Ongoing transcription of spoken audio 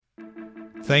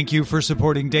Thank you for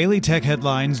supporting Daily Tech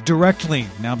Headlines directly.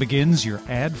 Now begins your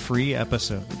ad-free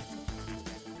episode.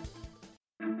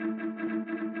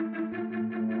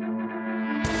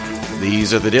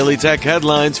 These are the Daily Tech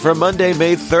Headlines for Monday,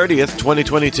 May 30th,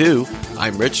 2022.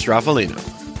 I'm Rich Straffolino.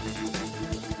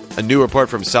 A new report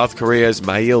from South Korea's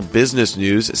Mail Business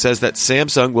News says that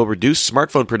Samsung will reduce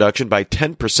smartphone production by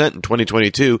 10% in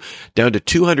 2022, down to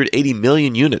 280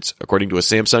 million units, according to a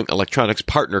Samsung Electronics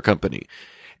partner company.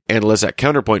 Analysts at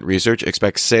Counterpoint Research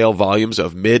expect sale volumes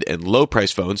of mid- and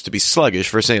low-price phones to be sluggish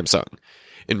for Samsung.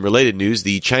 In related news,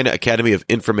 the China Academy of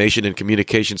Information and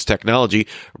Communications Technology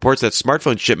reports that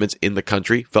smartphone shipments in the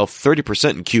country fell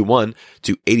 30% in Q1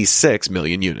 to 86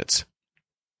 million units.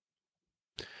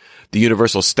 The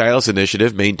Universal Stylus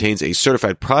Initiative maintains a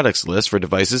certified products list for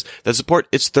devices that support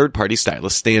its third-party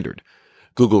stylus standard.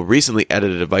 Google recently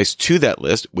added a device to that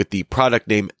list with the product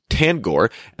name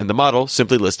Tangor and the model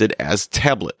simply listed as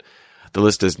tablet. The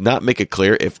list does not make it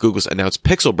clear if Google's announced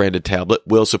Pixel-branded tablet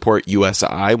will support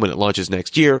USI when it launches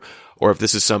next year, or if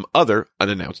this is some other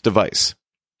unannounced device.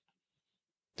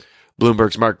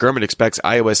 Bloomberg's Mark Gurman expects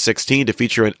iOS 16 to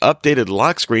feature an updated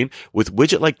lock screen with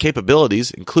widget-like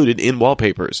capabilities included in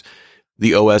wallpapers.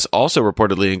 The OS also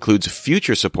reportedly includes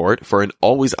future support for an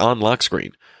always-on lock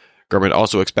screen. Gurman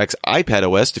also expects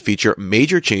iPadOS to feature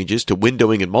major changes to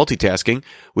windowing and multitasking,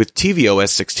 with tvOS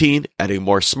 16 adding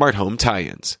more smart home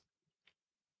tie-ins.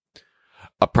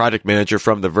 A product manager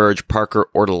from The Verge, Parker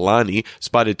Ortolani,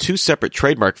 spotted two separate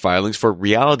trademark filings for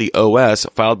Reality OS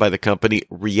filed by the company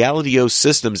Realityo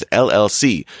Systems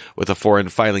LLC, with a foreign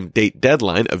filing date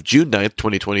deadline of June 9th,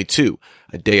 2022,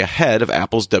 a day ahead of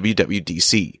Apple's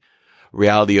WWDC.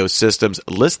 Realityo Systems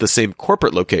lists the same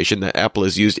corporate location that Apple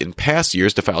has used in past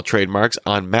years to file trademarks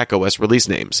on macOS release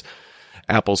names.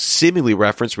 Apple seemingly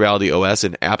referenced Reality OS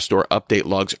in App Store update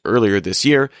logs earlier this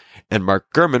year, and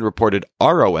Mark Gurman reported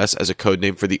ROS as a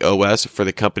codename for the OS for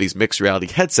the company's mixed reality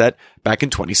headset back in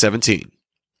 2017.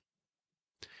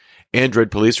 Android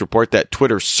police report that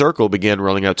Twitter Circle began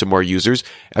rolling out to more users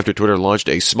after Twitter launched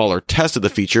a smaller test of the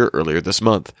feature earlier this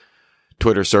month.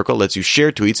 Twitter Circle lets you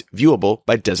share tweets viewable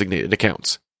by designated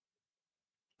accounts.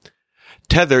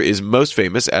 Tether is most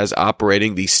famous as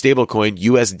operating the stablecoin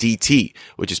USDT,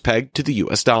 which is pegged to the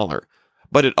US dollar.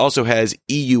 But it also has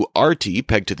EURT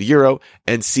pegged to the euro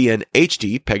and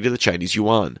CNHT pegged to the Chinese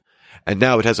yuan. And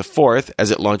now it has a fourth as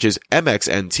it launches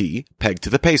MXNT pegged to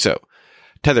the peso.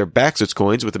 Tether backs its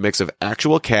coins with a mix of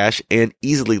actual cash and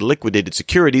easily liquidated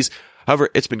securities. However,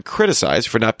 it's been criticized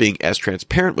for not being as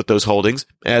transparent with those holdings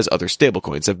as other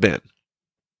stablecoins have been.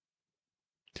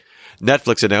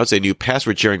 Netflix announced a new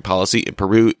password sharing policy in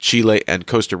Peru, Chile, and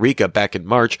Costa Rica back in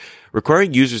March,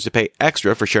 requiring users to pay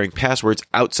extra for sharing passwords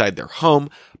outside their home,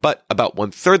 but about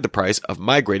one-third the price of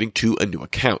migrating to a new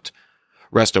account.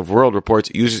 Rest of World reports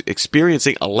users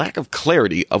experiencing a lack of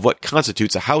clarity of what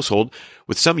constitutes a household,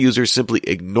 with some users simply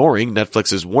ignoring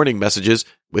Netflix's warning messages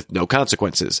with no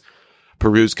consequences.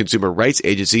 Peru's Consumer Rights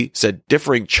Agency said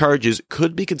differing charges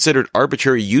could be considered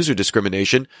arbitrary user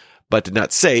discrimination, but did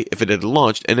not say if it had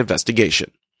launched an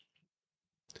investigation.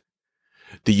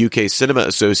 The UK Cinema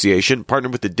Association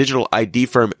partnered with the digital ID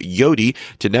firm Yoti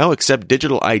to now accept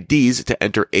digital IDs to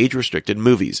enter age-restricted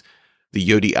movies. The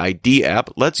Yoti ID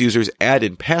app lets users add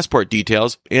in passport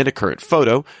details and a current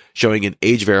photo, showing an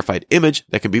age-verified image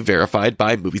that can be verified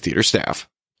by movie theater staff.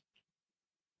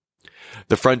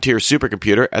 The Frontier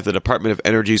supercomputer at the Department of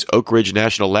Energy's Oak Ridge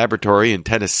National Laboratory in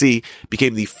Tennessee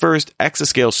became the first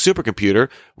exascale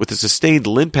supercomputer with a sustained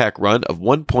LINPACK run of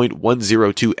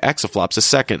 1.102 exaflops a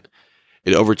second.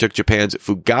 It overtook Japan's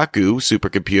Fugaku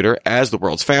supercomputer as the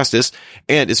world's fastest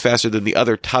and is faster than the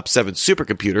other top 7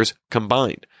 supercomputers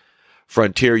combined.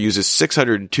 Frontier uses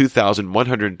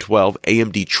 602,112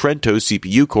 AMD Trento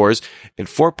CPU cores and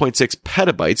 4.6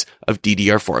 petabytes of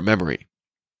DDR4 memory.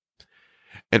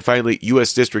 And finally,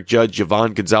 U.S. District Judge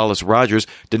Yvonne Gonzalez-Rogers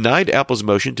denied Apple's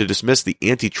motion to dismiss the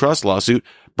antitrust lawsuit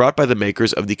brought by the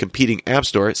makers of the competing app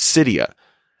store, Cydia.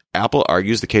 Apple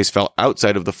argues the case fell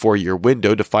outside of the 4-year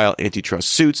window to file antitrust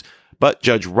suits, but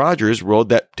Judge Rogers ruled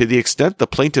that to the extent the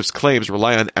plaintiff's claims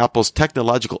rely on Apple's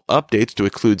technological updates to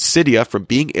exclude Cydia from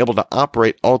being able to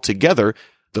operate altogether,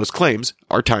 those claims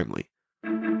are timely.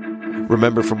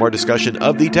 Remember, for more discussion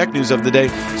of the tech news of the day,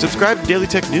 subscribe to Daily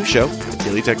Tech News Show at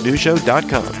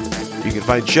dailytechnewsshow.com. You can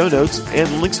find show notes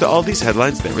and links to all these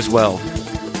headlines there as well.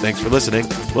 Thanks for listening.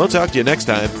 We'll talk to you next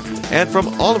time. And from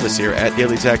all of us here at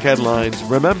Daily Tech Headlines,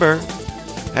 remember,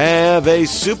 have a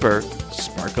super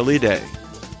sparkly day.